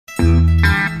Hi,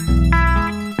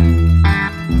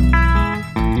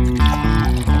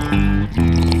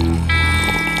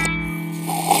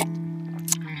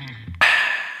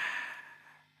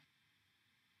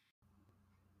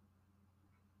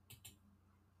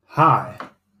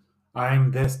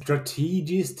 I'm the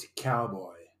strategist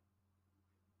cowboy.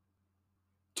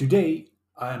 Today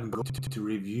I am going to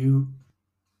review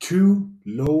two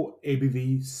low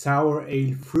ABV sour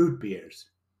ale fruit beers,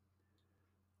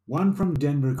 one from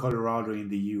Denver, Colorado in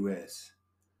the US,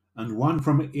 and one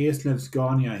from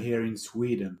Eslövskania here in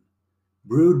Sweden,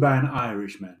 brewed by an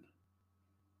Irishman.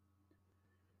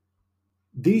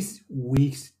 This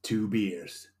week's two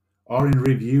beers are in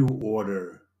review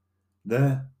order: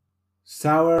 the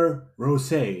Sour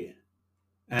Rosé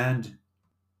and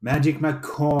Magic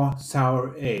Macaw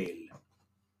Sour Ale.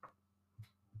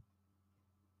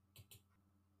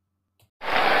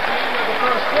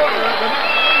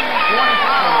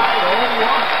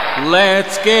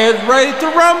 Let's get ready to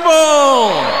rumble!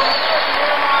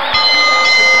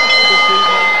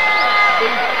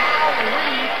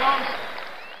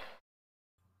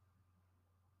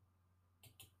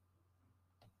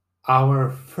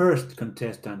 Our first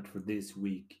contestant for this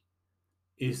week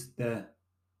is the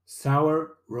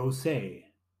Sour Rosé,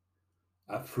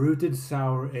 a fruited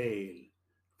sour ale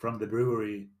from the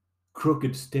brewery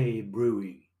Crooked Stave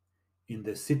Brewing in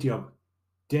the city of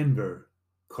Denver,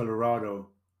 Colorado,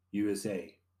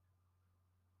 USA.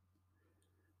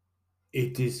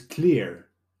 It is clear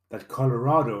that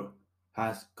Colorado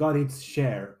has got its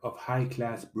share of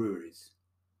high-class breweries.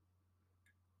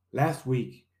 Last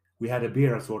week, we had a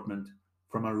beer assortment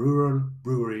from a rural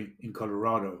brewery in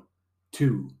Colorado,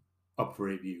 2, up for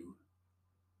review.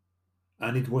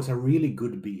 And it was a really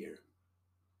good beer.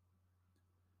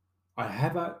 I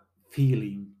have a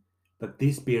feeling that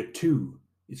this beer too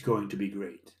is going to be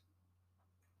great.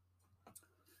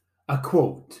 A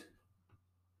quote: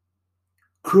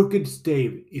 "Crooked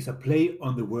stave is a play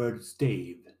on the word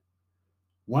stave,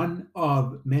 one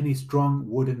of many strong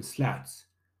wooden slats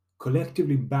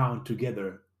collectively bound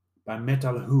together by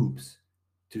metal hoops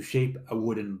to shape a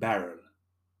wooden barrel."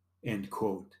 End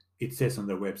quote. It says on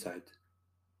their website.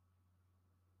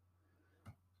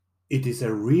 It is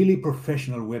a really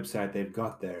professional website they've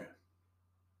got there.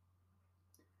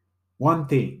 One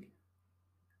thing,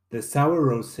 the Sour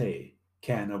Rosé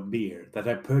can of beer that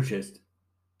I purchased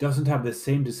doesn't have the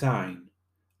same design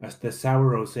as the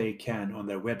Sour Rosé can on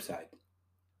their website.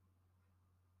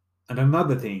 And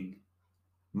another thing,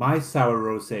 my Sour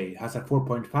Rosé has a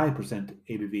 4.5%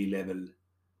 ABV level,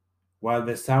 while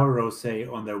the Sour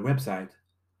Rosé on their website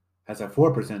has a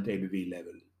 4% ABV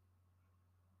level.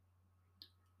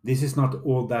 This is not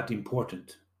all that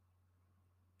important.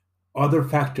 Other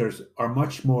factors are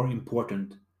much more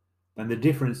important than the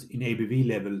difference in ABV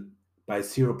level by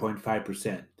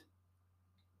 0.5%.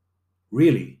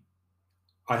 Really,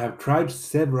 I have tried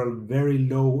several very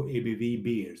low ABV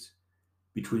beers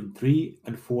between 3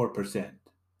 and 4%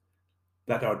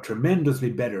 that are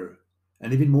tremendously better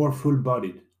and even more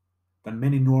full-bodied than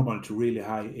many normal to really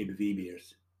high ABV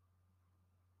beers.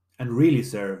 And really,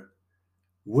 sir,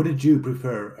 wouldn't you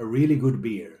prefer a really good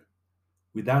beer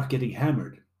without getting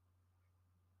hammered?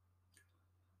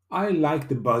 I like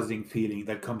the buzzing feeling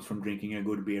that comes from drinking a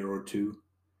good beer or two,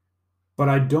 but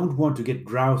I don't want to get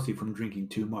drowsy from drinking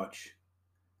too much,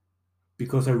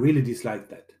 because I really dislike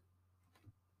that.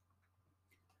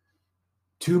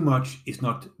 Too much is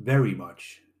not very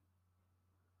much.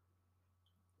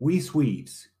 We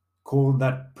Swedes call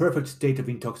that perfect state of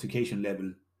intoxication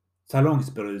level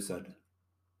salongsberusad.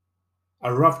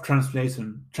 A rough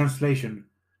translation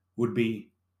would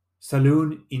be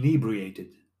saloon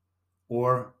inebriated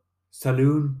or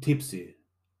saloon tipsy,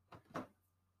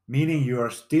 meaning you are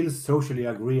still socially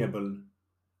agreeable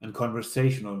and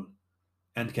conversational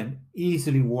and can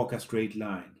easily walk a straight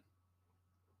line.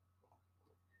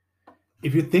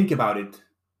 If you think about it,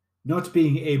 not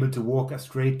being able to walk a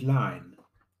straight line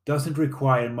doesn't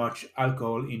require much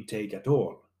alcohol intake at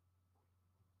all.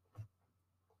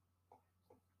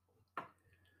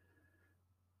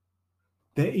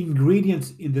 The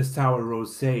ingredients in the Sour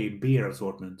Rosé beer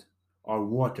assortment are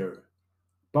water,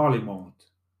 barley malt,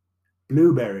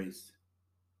 blueberries,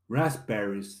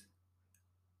 raspberries,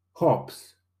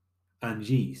 hops, and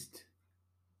yeast.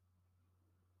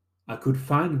 I could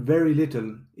find very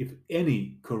little, if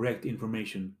any, correct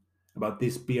information about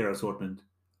this beer assortment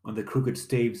on the Crooked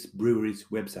Staves Brewery's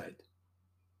website.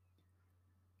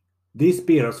 This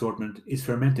beer assortment is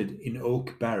fermented in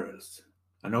oak barrels.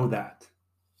 I know that.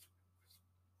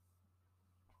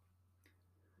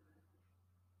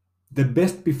 The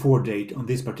best before date on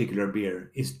this particular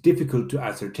beer is difficult to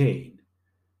ascertain,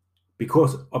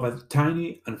 because of a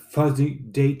tiny and fuzzy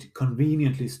date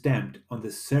conveniently stamped on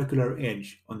the circular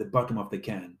edge on the bottom of the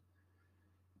can.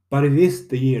 But it is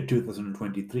the year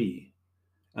 2023,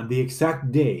 and the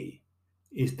exact day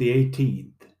is the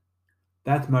 18th.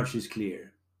 That much is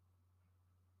clear.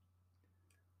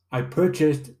 I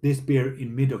purchased this beer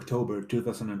in mid-October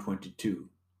 2022.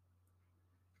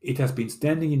 It has been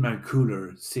standing in my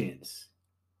cooler since.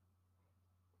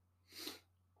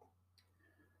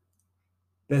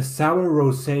 The Sour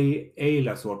Rosé Ale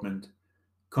assortment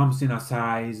comes in a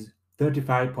size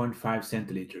 35.5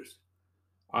 centiliters,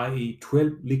 i.e.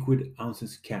 12 liquid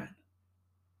ounces can.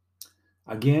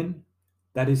 Again,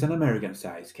 that is an American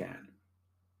size can.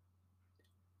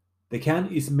 The can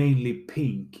is mainly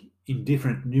pink in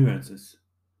different nuances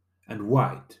and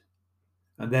white,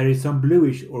 and there is some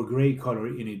bluish or grey color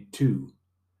in it too,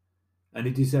 and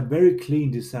it is a very clean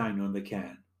design on the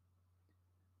can.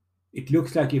 It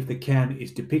looks like if the can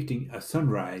is depicting a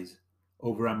sunrise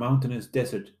over a mountainous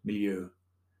desert milieu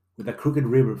with a crooked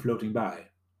river floating by.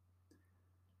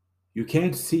 You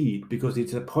can't see it because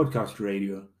it's a podcast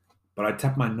radio, but I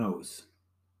tap my nose.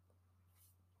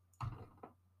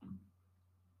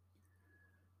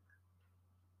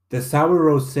 The Sour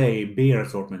Rosé beer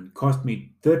assortment cost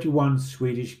me 31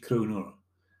 Swedish kronor,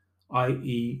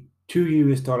 i.e.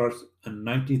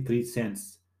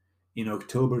 $2.93 in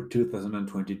October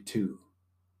 2022.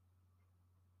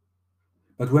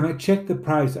 But when I checked the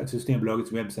price at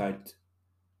Systembolagets website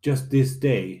just this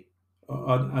day,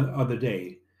 other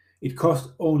day, it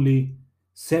cost only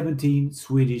 17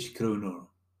 Swedish kronor.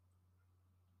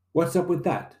 What's up with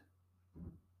that?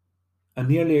 A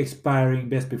nearly expiring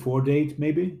best before date,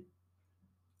 maybe?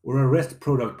 Or a rest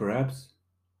product, perhaps?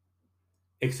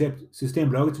 Except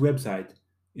Systembolagets website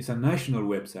is a national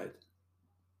website.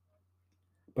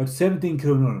 But 17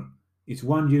 kronor is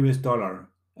 $1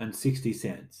 and 60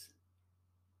 cents.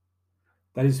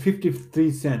 That is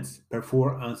 53 cents per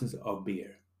 4 ounces of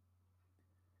beer.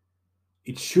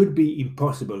 It should be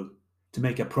impossible to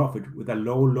make a profit with a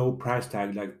low price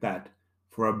tag like that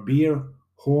for a beer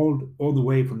hauled all the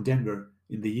way from Denver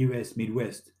in the US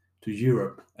Midwest to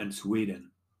Europe and Sweden.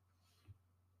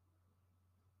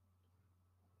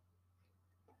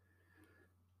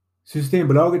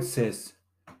 Systembolaget says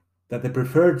that the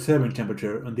preferred serving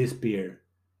temperature on this beer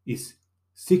is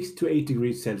 6 to 8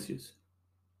 degrees Celsius,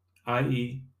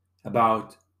 i.e.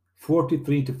 about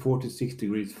 43 to 46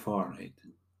 degrees Fahrenheit.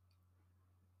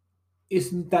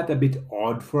 Isn't that a bit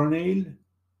odd for an ale?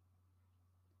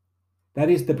 That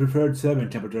is the preferred serving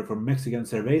temperature for Mexican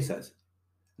cervezas,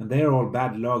 and they are all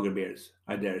bad lager beers,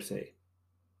 I dare say.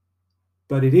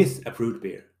 But it is a fruit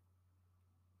beer.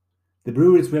 The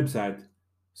brewery's website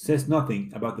says nothing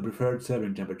about the preferred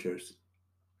serving temperatures.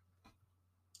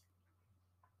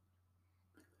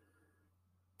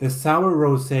 The Sour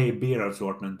Rosé beer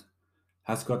assortment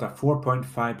has got a 4.5%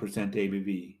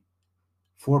 ABV.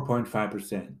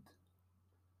 4.5%.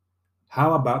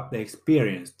 How about the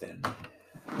experience then?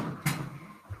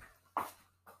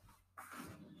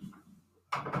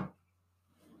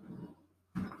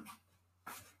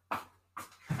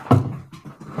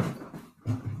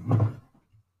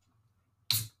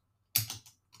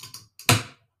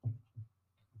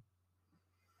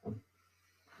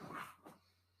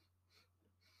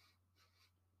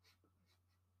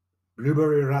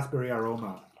 Blueberry raspberry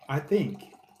aroma, I think,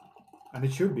 and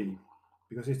it should be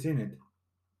because it's in it.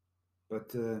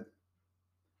 But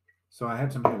so I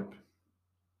had some help.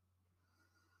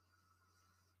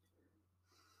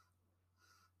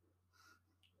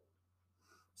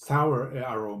 Sour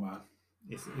aroma.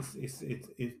 It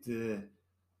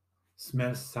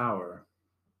smells sour.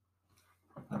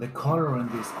 And the color on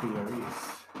this beer is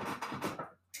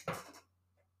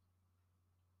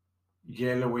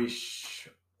yellowish,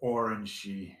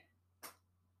 orangey.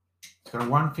 It's got a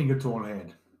 1 finger tall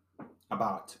head,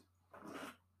 about.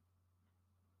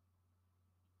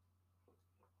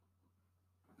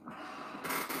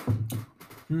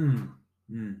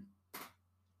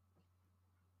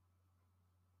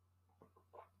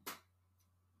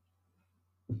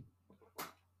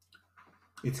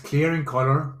 It's clear in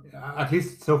color, at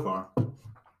least so far.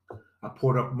 I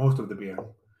poured up most of the beer,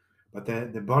 but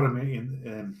the bottom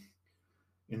in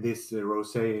this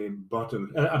rosé bottle,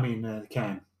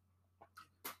 can,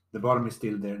 the bottom is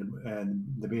still there, and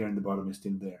the beer in the bottom is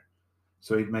still there.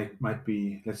 So it might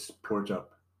be. Let's pour it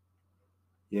up.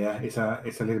 Yeah, it's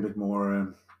a little bit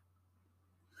more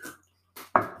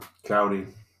cloudy.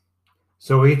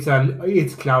 So it's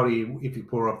cloudy if you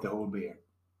pour up the whole beer.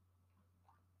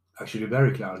 Actually,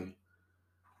 very cloudy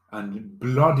and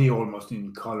bloody almost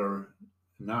in color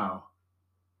now.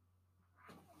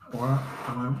 Or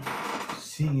am I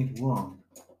seeing it wrong?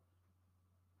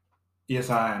 Yes,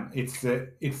 I am.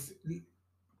 It's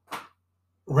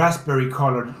raspberry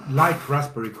colored, light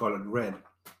raspberry colored red.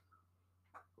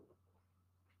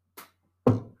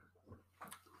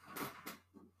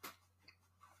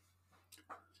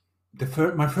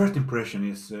 My first impression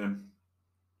is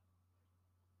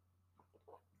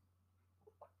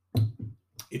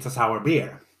it's a sour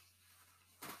beer.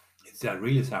 It's a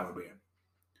really sour beer.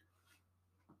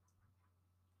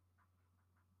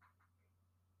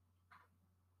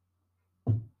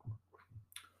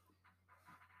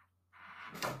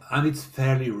 And it's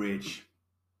fairly rich.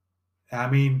 I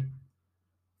mean,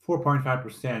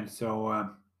 4.5%, so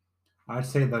I'd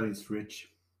say that it's rich.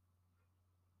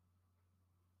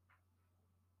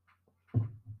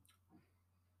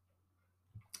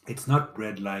 It's not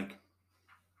bread like.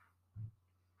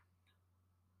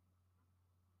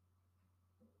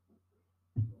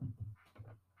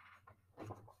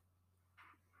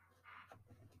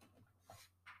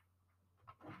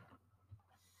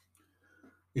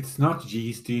 It's not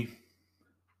yeasty.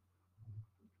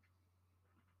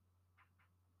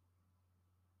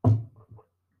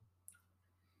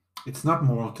 It's not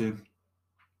malty.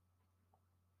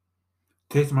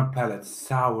 Taste my palate,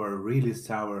 sour, really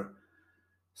sour.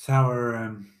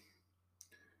 Sour,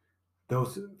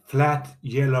 those flat,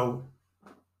 yellow,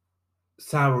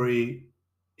 soury,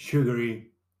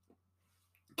 sugary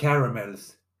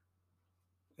caramels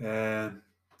uh,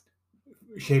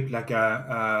 shaped like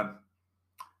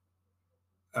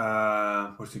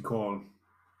what's it called?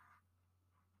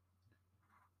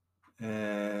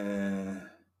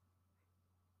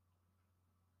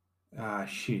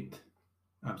 Shit.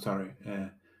 I'm sorry.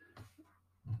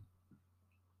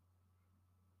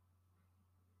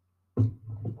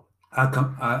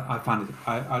 I'll find it.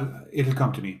 It'll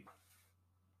come to me.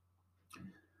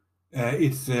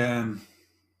 It's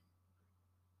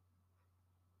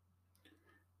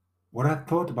what I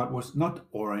thought about was not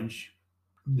orange,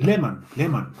 lemon.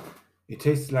 Lemon. It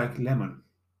tastes like lemon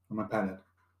on my palate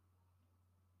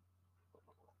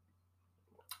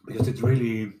because it's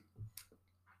really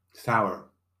sour.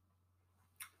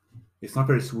 It's not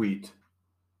very sweet.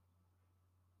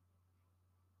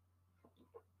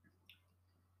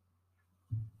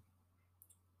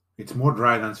 It's more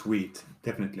dry than sweet,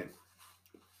 definitely.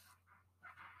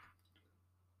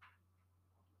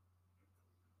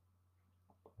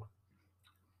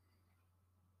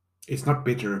 It's not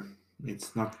bitter.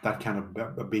 It's not that kind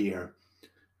of a beer,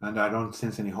 and I don't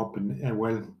sense any hop in.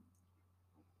 Well,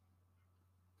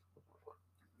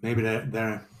 maybe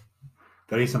there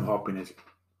is some hop in it.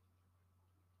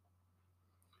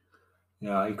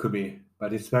 Yeah, it could be,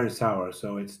 but it's very sour,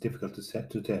 so it's difficult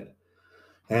to tell.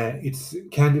 It's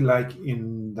candy-like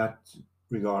in that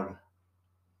regard.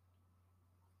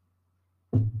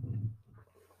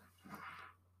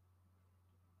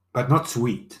 But not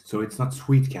sweet. So it's not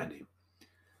sweet candy.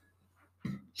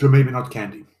 So maybe not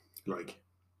candy, like.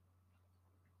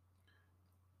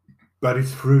 But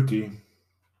it's fruity,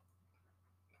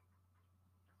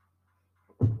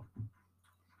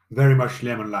 very much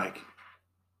lemon-like.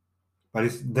 But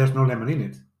there's no lemon in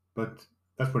it. But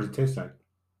that's what it tastes like.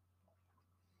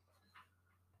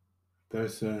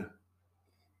 There's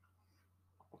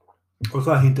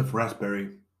also a hint of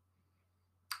raspberry.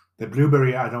 The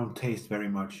blueberry I don't taste very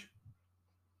much.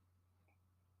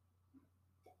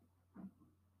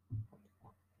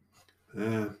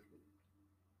 Uh,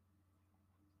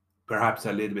 Perhaps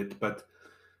a little bit, but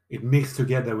it mixed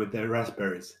together with the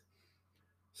raspberries.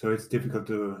 So it's difficult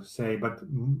to say, but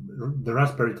the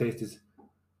raspberry taste is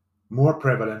more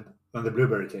prevalent than the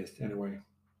blueberry taste, anyway.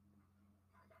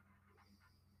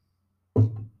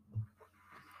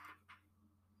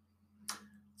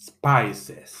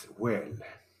 Spices, well,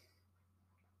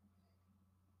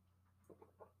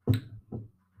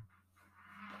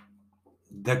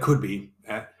 there could be.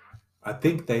 I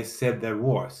think they said there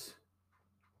was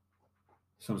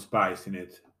some spice in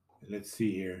it. Let's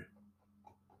see here.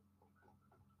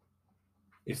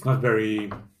 It's not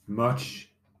very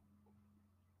much.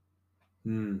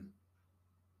 No,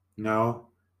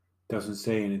 doesn't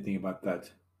say anything about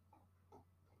that.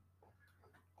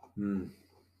 Hmm.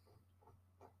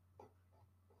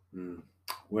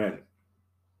 Well,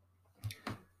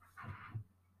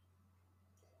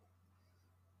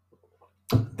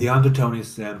 the undertone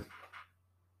is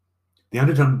the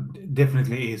undertone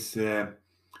definitely is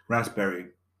raspberry.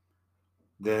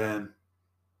 The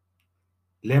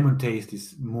lemon taste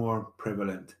is more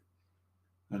prevalent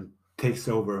and takes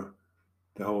over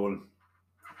the whole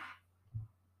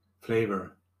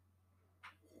flavor.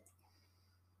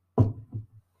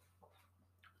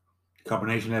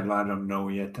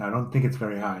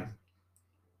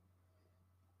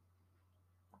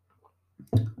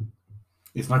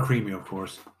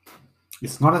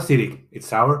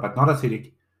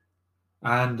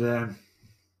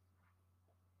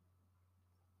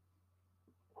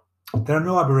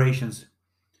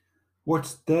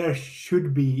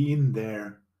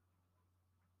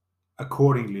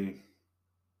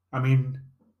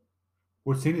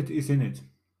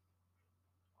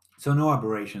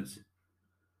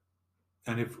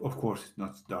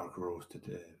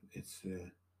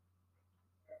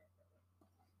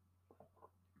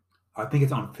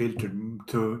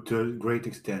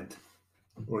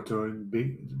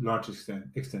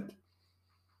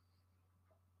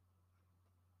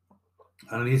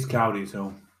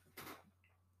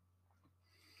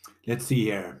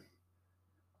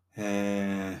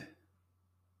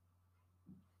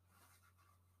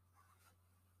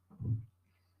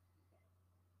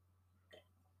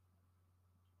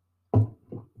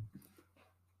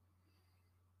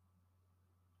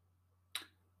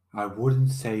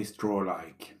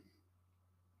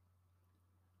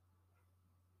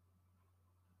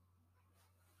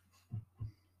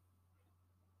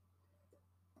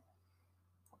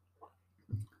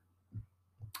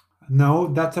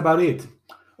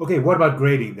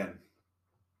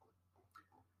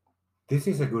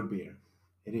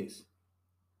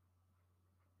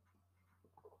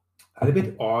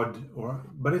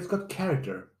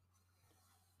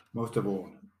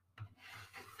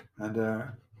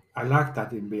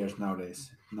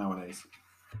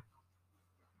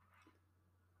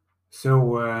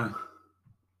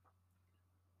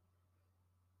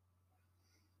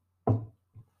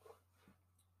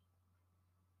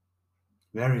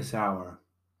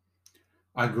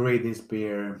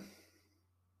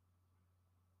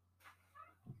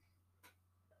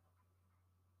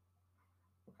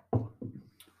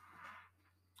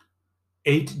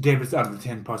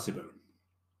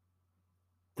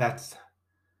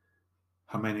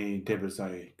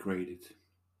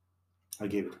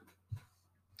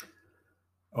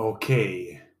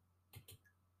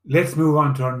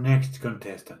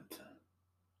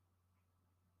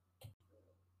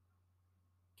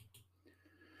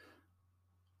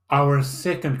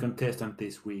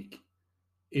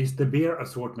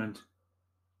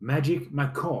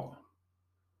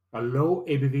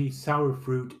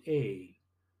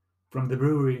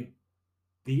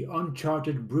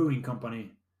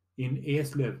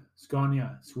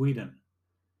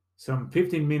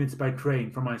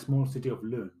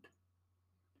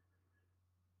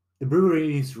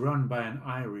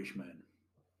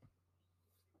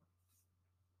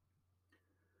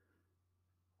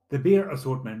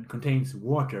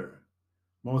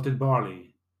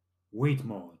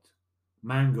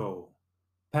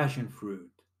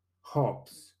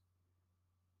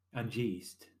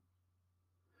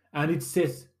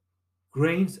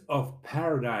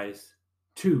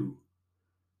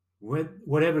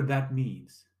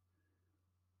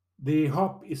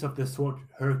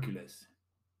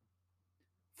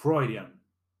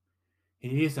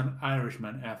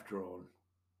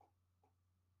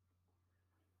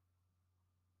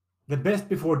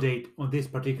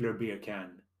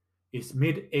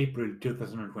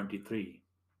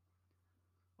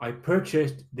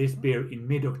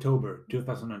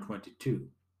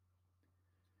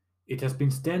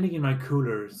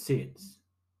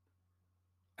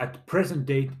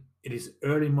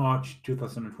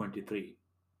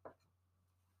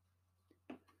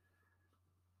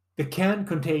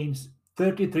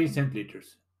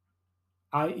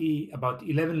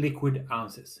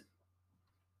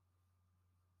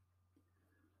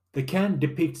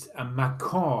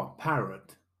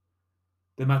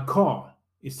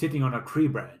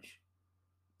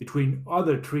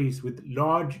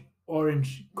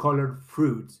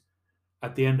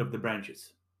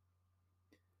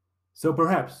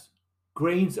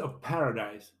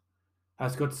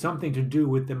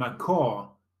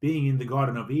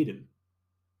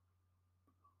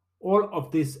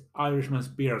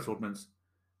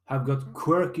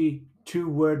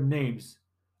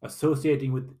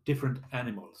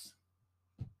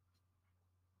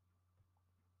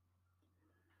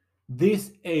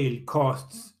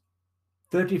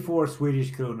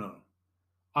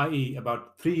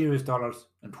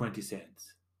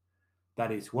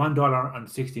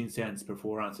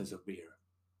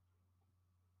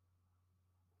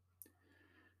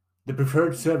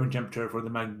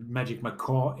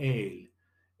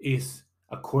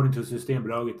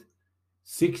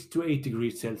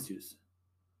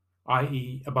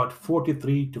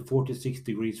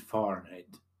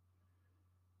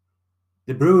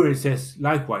 The brewery says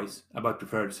likewise about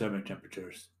preferred serving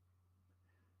temperatures.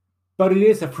 But it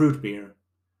is a fruit beer,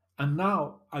 and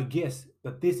now I guess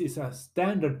that this is a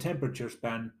standard temperature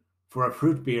span for a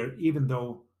fruit beer, even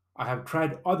though I have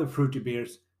tried other fruity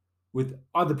beers with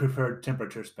other preferred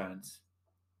temperature spans.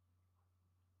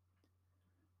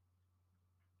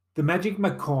 The Magic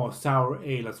Macaw Sour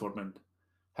Ale assortment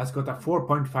has got a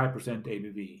 4.5%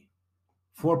 ABV.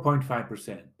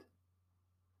 4.5%.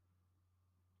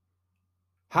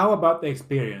 How about the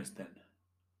experience then?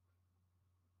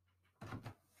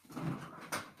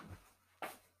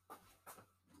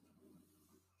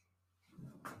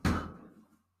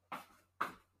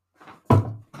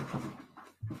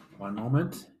 One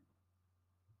moment.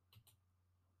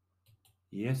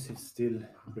 Yes, it's still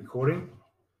recording.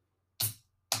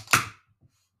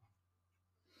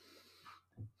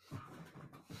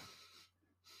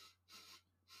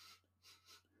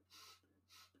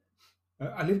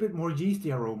 A little bit more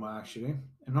yeasty aroma actually,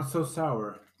 and not so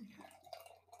sour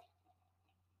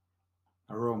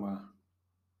aroma.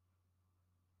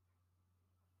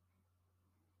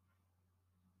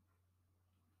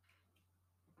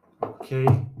 Okay,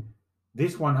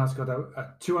 this one has got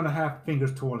a 2.5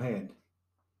 fingers tall head,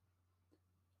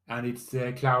 and it's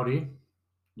cloudy,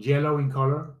 yellow in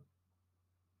color.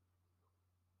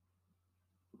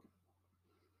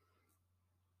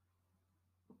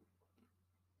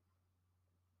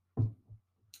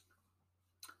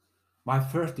 My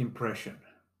first impression.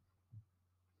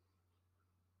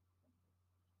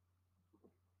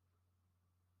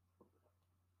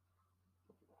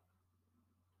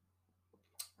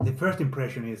 The first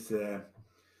impression is,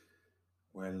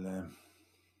 well,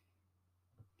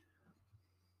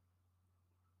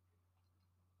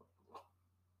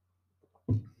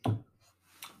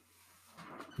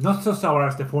 not so sour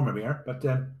as the former beer, but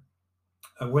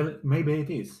well, maybe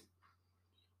it is.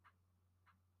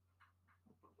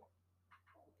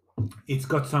 It's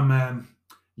got some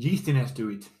yeastiness to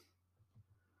it.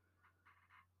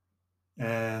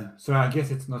 So I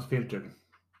guess it's not filtered.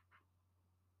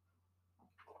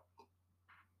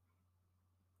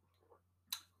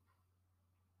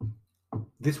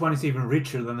 This one is even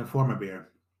richer than the former beer.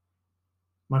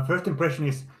 My first impression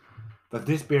is that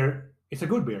this beer is a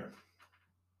good beer.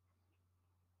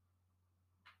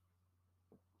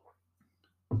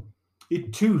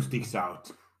 It too sticks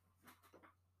out,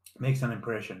 makes an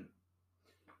impression.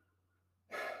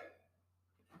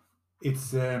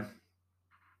 It's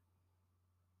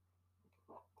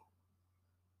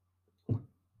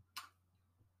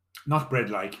not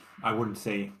bread-like. I wouldn't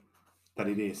say that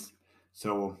it is.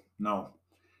 So no,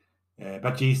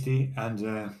 but yeasty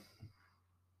and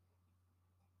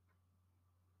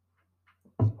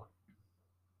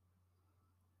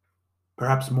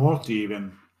perhaps malty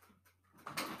even.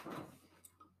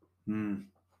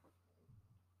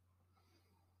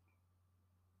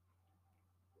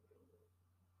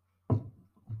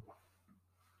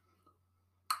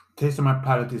 Taste on my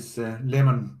palate is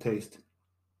lemon taste.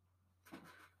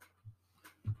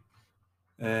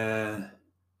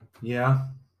 Yeah.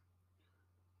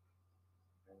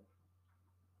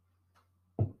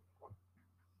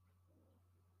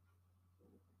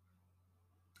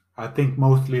 I think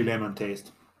mostly lemon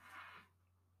taste.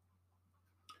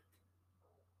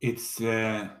 It's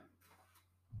not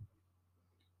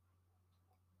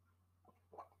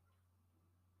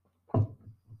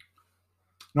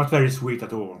very sweet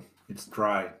at all. It's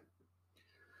dry.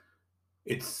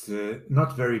 It's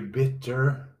not very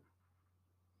bitter.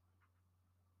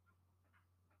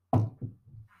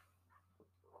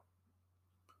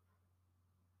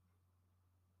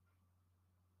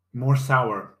 More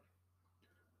sour,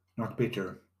 not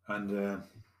bitter. And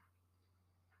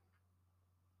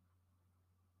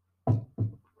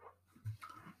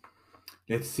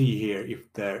let's see here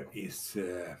if there is.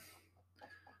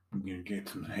 I'm gonna get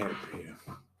some help here.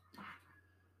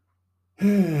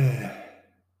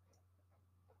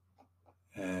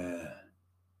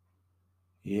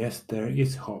 Yes, there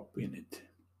is hop in it,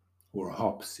 or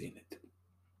hops in it.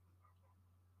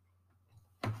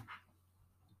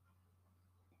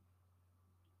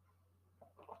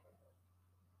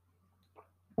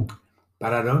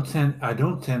 But I don't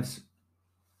sense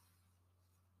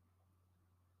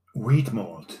wheat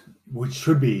malt, which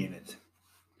should be in it.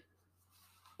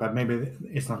 But maybe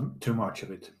it's not too much of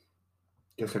it.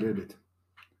 Just a little bit.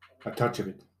 A touch of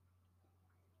it.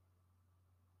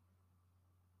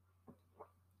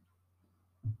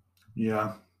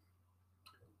 Yeah.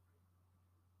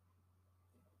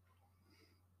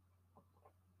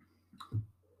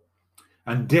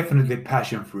 And definitely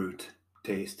passion fruit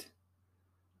taste.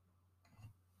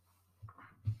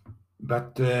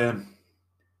 But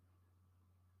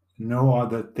no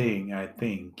other thing, I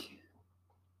think.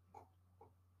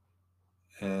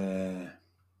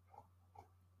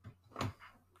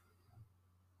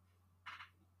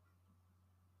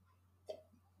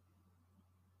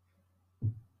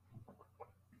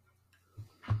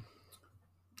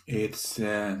 It's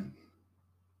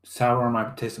sour.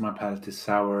 My taste of my palate is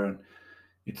sour, and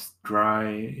it's dry.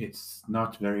 It's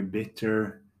not very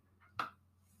bitter,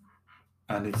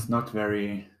 and it's not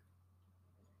very.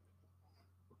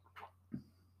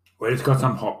 Well, it's got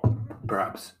some hop,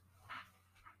 perhaps,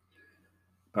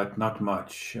 but not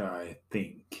much, I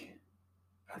think.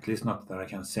 At least not that I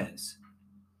can sense.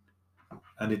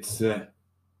 And it's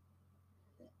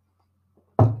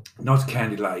not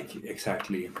candy-like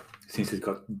exactly, since it's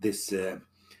got this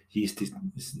yeasty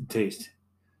taste,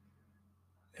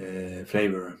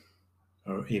 flavor,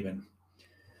 or even,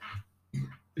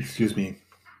 excuse me,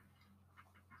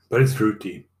 but it's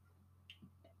fruity.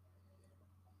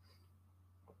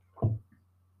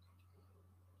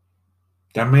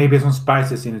 There may be some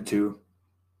spices in it too.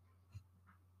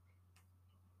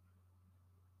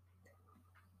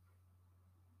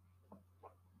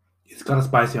 It's got a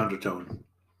spicy undertone.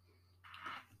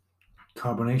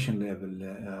 Carbonation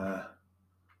level,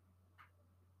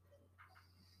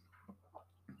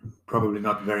 probably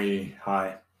not very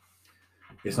high.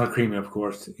 It's not creamy, of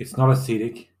course. It's not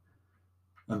acidic,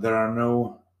 and there are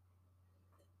no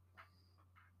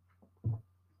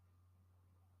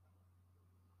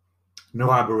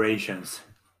aberrations.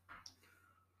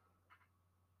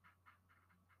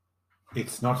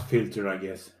 It's not filtered, I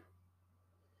guess.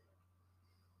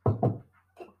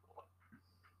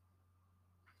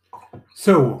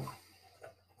 So,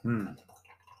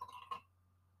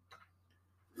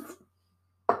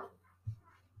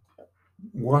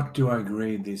 what do I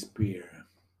grade this beer?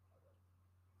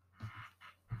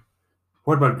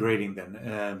 What about grading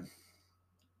then?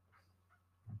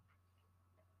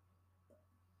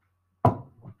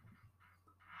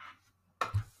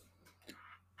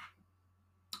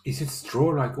 Is it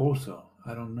straw-like also?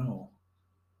 I don't know.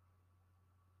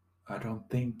 I don't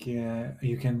think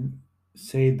you can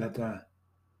say that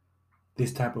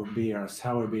this type of beer,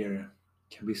 sour beer,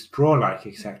 can be straw-like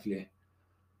exactly.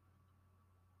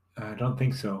 I don't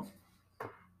think so.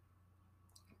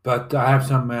 But I have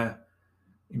some in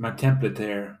my template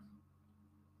there.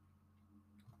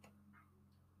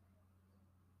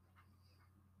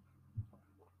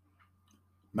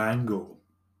 Mango.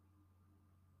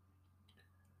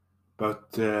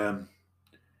 But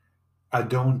I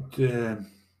don't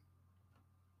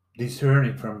discern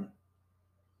it from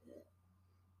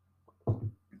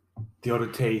the other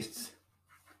tastes.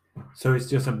 So it's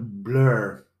just a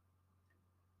blur,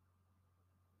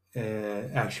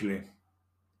 actually.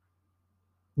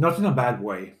 Not in a bad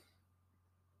way.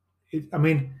 I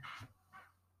mean,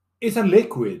 it's a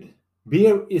liquid.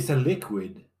 Beer is a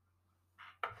liquid.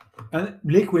 And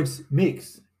liquids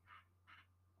mix.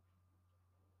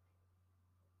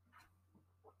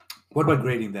 What about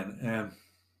grading then?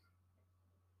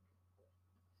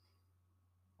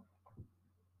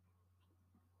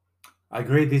 I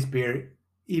grade this beer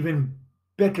even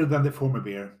better than the former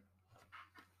beer.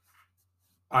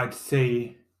 I'd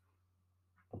say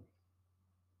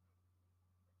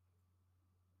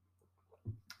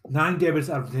 9 devils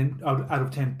out of 10, out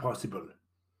of 10 possible.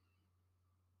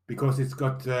 Because it's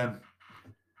got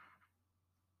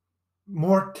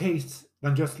more tastes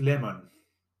than just lemon.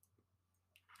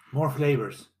 More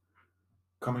flavors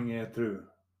coming through.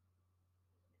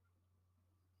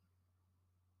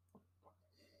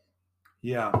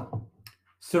 Yeah.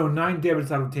 So 9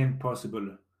 devils out of 10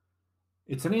 possible.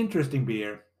 It's an interesting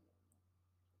beer.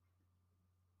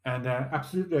 And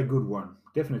absolutely a good one.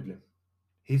 Definitely.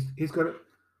 He's got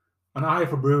an eye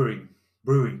for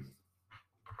brewing.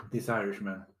 This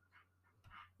Irishman.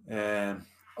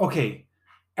 Okay.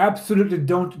 Absolutely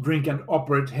don't drink and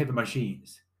operate heavy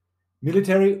machines,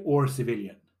 military or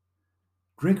civilian.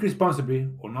 Drink responsibly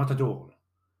or not at all.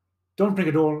 Don't drink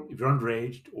at all if you're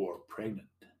underage or pregnant.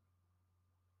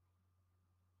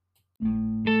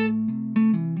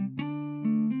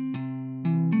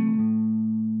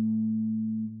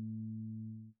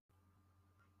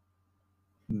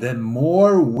 The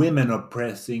more women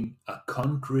oppressing a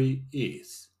country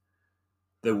is,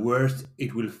 the worse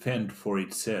it will fend for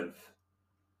itself.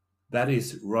 That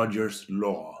is Roger's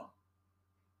law.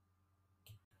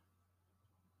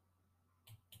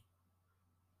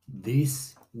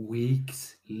 This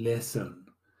week's lesson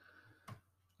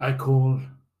I call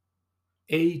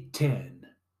A10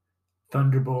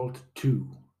 Thunderbolt 2,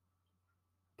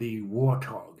 the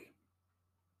Warthog.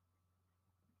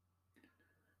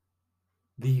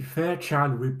 The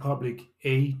Fairchild Republic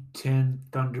A-10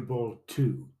 Thunderbolt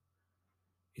II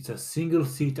is a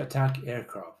single-seat attack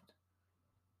aircraft,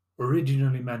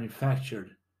 originally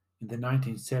manufactured in the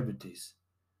 1970s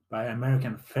by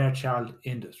American Fairchild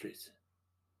Industries.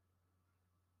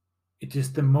 It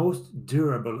is the most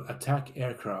durable attack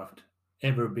aircraft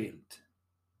ever built.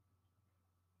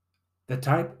 The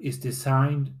type is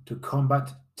designed to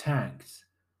combat tanks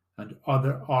and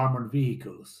other armored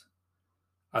vehicles,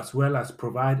 as well as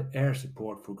provide air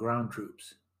support for ground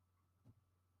troops.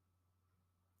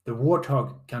 The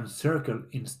Warthog can circle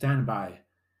in standby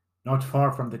not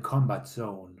far from the combat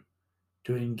zone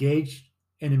to engage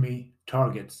enemy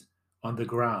targets on the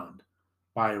ground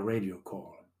by radio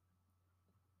call.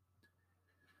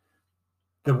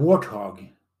 The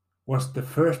Warthog was the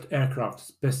first aircraft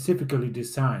specifically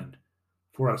designed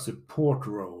for a support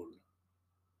role.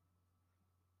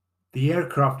 The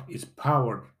aircraft is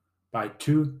powered by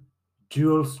two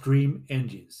dual-stream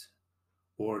engines,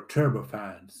 or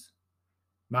turbofans,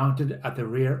 mounted at the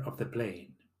rear of the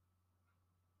plane.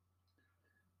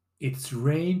 Its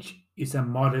range is a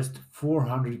modest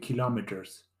 400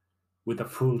 kilometers with a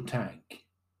full tank.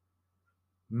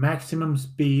 Maximum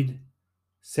speed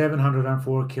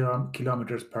 704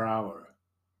 kilometers per hour.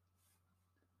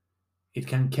 It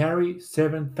can carry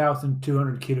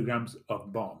 7,200 kilograms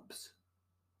of bombs.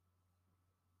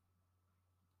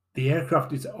 The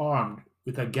aircraft is armed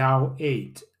with a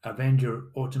GAU-8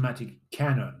 Avenger automatic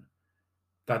cannon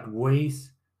that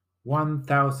weighs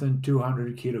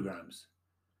 1,200 kilograms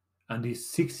and is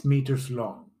 6 meters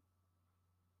long.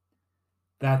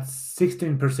 That's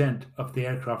 16% of the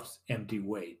aircraft's empty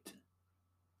weight.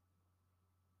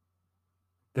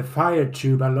 The fire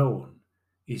tube alone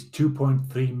is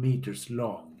 2.3 meters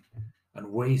long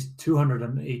and weighs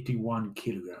 281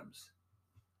 kilograms.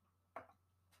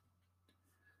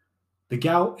 The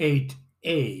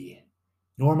GAU-8A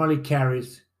normally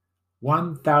carries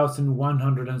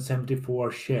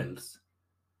 1,174 shells,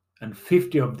 and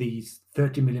 50 of these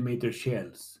 30mm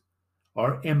shells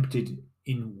are emptied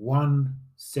in 1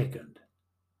 second.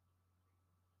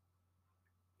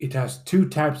 It has two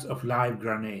types of live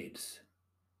grenades: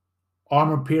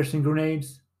 armor-piercing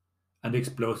grenades and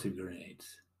explosive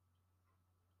grenades.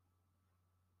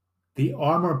 The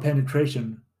armor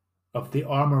penetration of the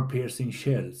armor-piercing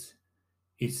shells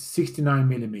is 69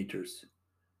 millimeters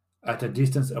at a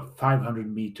distance of 500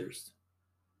 meters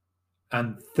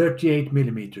and 38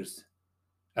 millimeters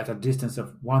at a distance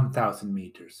of 1,000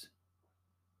 meters.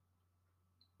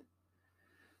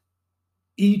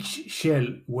 Each shell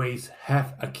weighs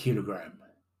half a kilogram.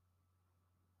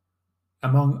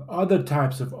 Among other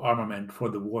types of armament for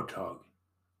the Warthog,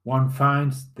 one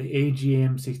finds the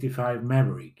AGM-65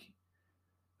 Maverick,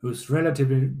 whose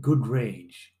relatively good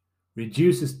range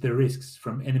reduces the risks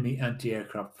from enemy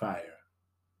anti-aircraft fire.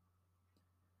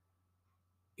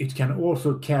 It can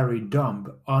also carry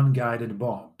dumb unguided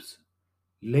bombs,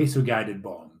 laser-guided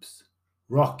bombs,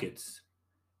 rockets,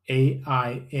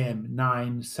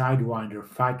 AIM-9 Sidewinder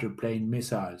fighter plane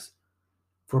missiles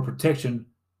for protection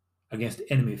against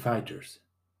enemy fighters,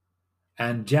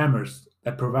 and jammers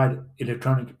that provide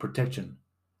electronic protection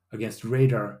against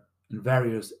radar and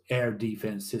various air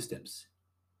defense systems.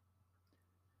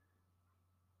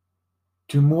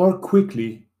 To more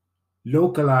quickly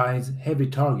localize heavy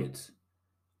targets,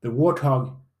 the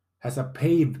Warthog has a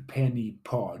pave penny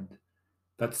pod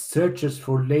that searches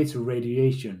for laser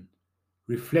radiation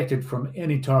reflected from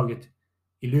any target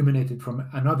illuminated from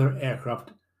another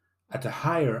aircraft at a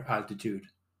higher altitude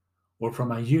or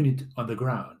from a unit on the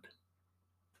ground.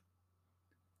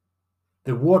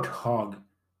 The Warthog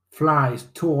flies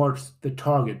towards the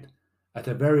target at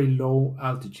a very low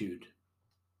altitude.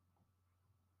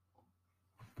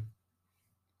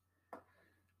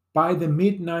 By the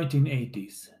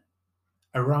mid-1980s,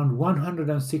 around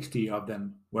 160 of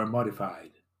them were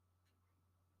modified.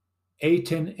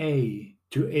 A-10A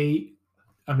to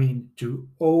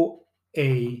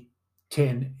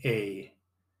OA-10A.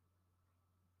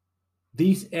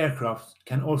 These aircraft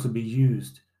can also be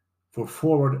used for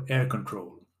forward air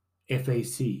control,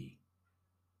 FAC.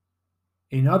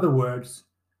 In other words,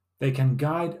 they can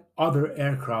guide other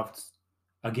aircraft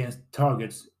against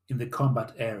targets in the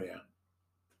combat area.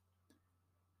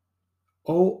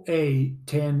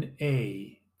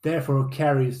 OA-10A therefore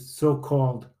carries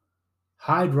so-called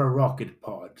Hydra rocket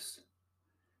pods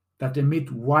that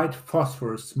emit white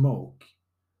phosphorus smoke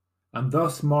and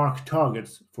thus mark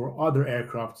targets for other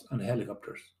aircraft and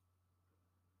helicopters.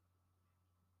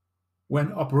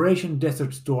 When Operation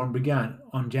Desert Storm began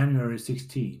on January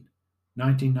 16,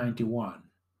 1991,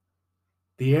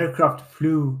 the aircraft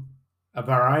flew a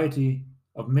variety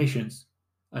of missions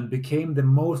and became the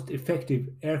most effective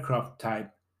aircraft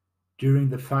type during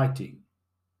the fighting.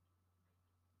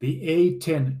 The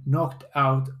A-10 knocked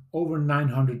out over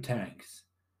 900 tanks,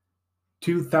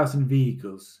 2,000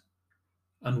 vehicles,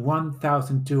 and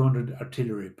 1,200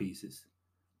 artillery pieces,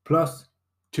 plus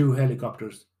 2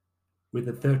 helicopters with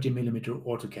a 30mm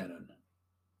autocannon.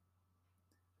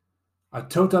 A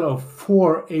total of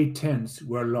 4 A-10s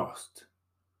were lost,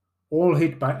 all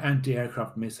hit by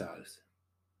anti-aircraft missiles.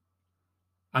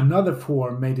 Another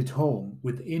 4 made it home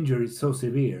with injuries so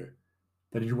severe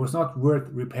that it was not worth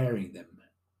repairing them.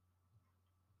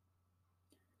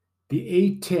 The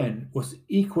A-10 was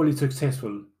equally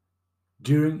successful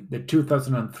during the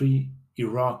 2003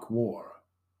 Iraq War.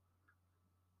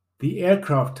 The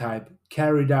aircraft type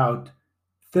carried out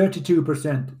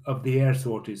 32% of the air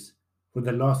sorties for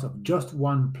the loss of just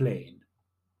one plane.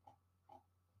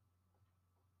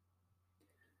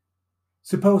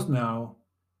 Suppose now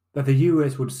that the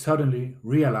US would suddenly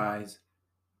realize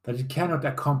that it cannot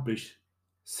accomplish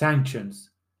sanctions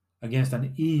against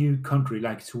an EU country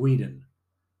like Sweden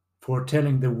for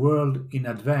telling the world in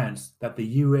advance that the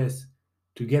US,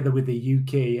 together with the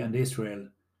UK and Israel,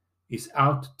 is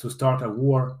out to start a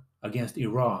war against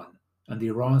Iran and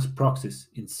Iran's proxies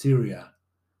in Syria,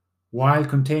 while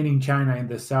containing China in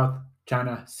the South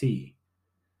China Sea.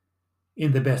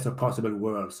 In the best of possible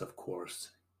worlds, of course.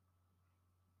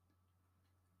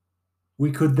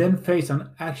 We could then face an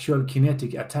actual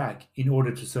kinetic attack in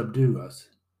order to subdue us.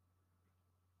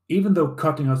 Even though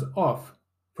cutting us off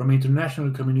from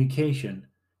international communication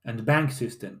and bank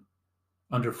system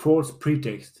under false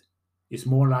pretext is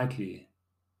more likely.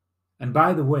 And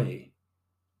by the way,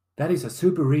 that is a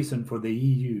super reason for the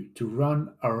EU to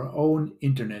run our own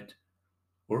internet,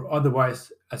 or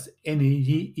otherwise, as any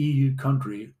EU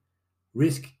country,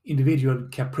 risk individual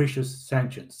capricious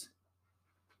sanctions.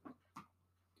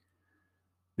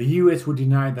 The US would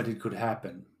deny that it could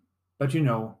happen, but you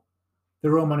know, the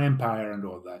Roman Empire and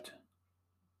all that.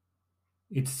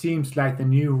 It seems like the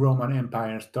new Roman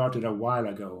Empire started a while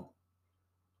ago.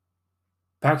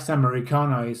 Pax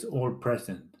Americana is all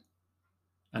present,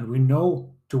 and we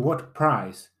know to what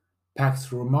price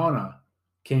Pax Romana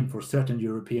came for certain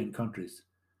European countries,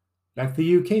 like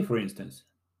the UK for instance.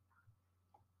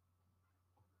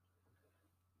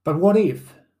 But what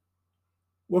if?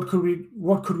 What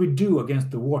could we do against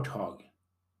the Warthog?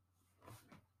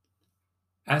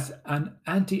 As an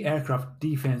anti-aircraft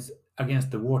defense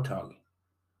against the Warthog,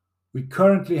 we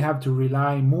currently have to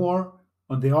rely more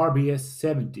on the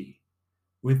RBS-70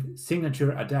 with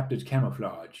signature adapted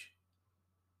camouflage,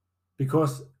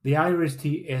 because the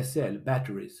IRIS-T SL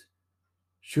batteries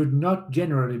should not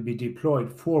generally be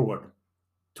deployed forward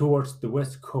towards the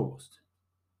west coast.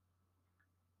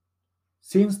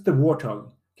 Since the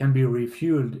Warthog can be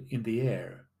refueled in the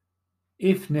air,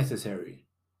 if necessary,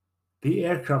 the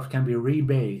aircraft can be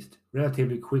rebased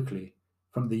relatively quickly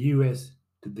from the US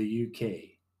to the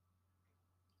UK.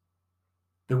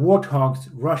 The Warthog's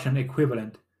Russian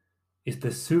equivalent is the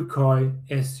Sukhoi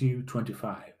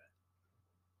Su-25.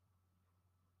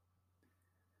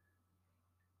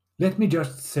 Let me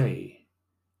just say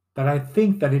that I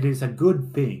think that it is a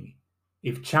good thing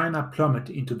if China plummet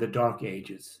into the Dark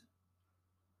Ages,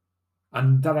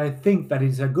 and that I think that it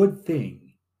is a good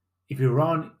thing if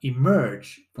Iran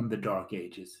emerge from the Dark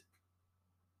Ages.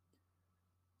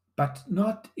 But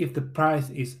not if the price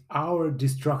is our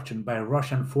destruction by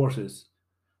Russian forces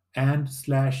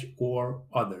and/or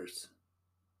others.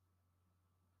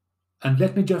 And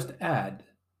let me just add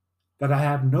that I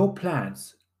have no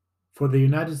plans for the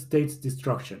United States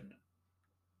destruction,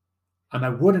 and I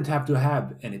wouldn't have to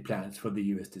have any plans for the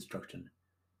US destruction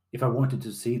if I wanted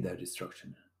to see their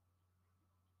destruction.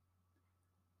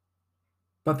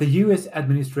 But the US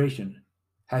administration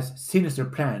has sinister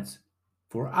plans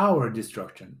for our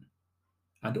destruction,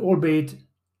 and albeit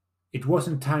it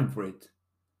wasn't time for it,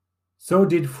 so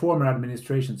did former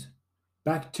administrations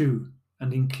back to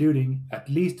and including at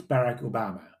least Barack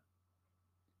Obama.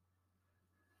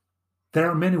 There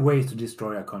are many ways to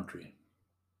destroy a country.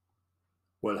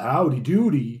 Well, howdy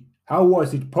doody, how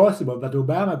was it possible that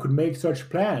Obama could make such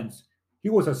plans? He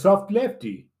was a soft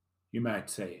lefty, you might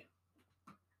say.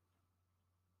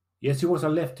 Yes, he was a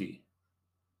lefty,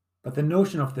 but the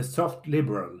notion of the soft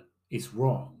liberal is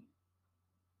wrong.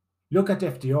 Look at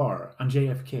FDR and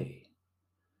JFK,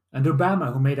 and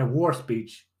Obama, who made a war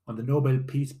speech on the Nobel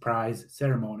Peace Prize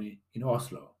ceremony in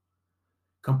Oslo,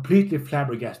 completely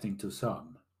flabbergasting to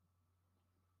some.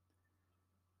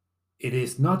 It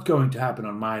is not going to happen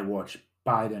on my watch,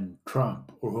 Biden,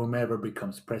 Trump, or whomever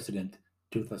becomes president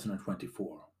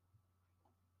 2024.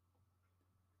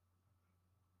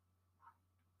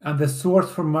 And the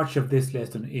source for much of this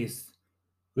lesson is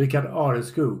Richard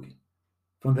Areskog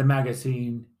from the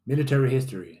magazine Military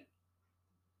History.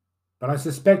 But I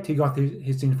suspect he got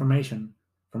his information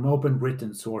from open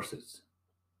written sources.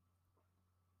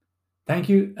 Thank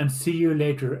you, and see you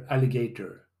later,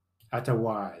 alligator, at a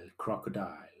while,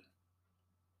 crocodile.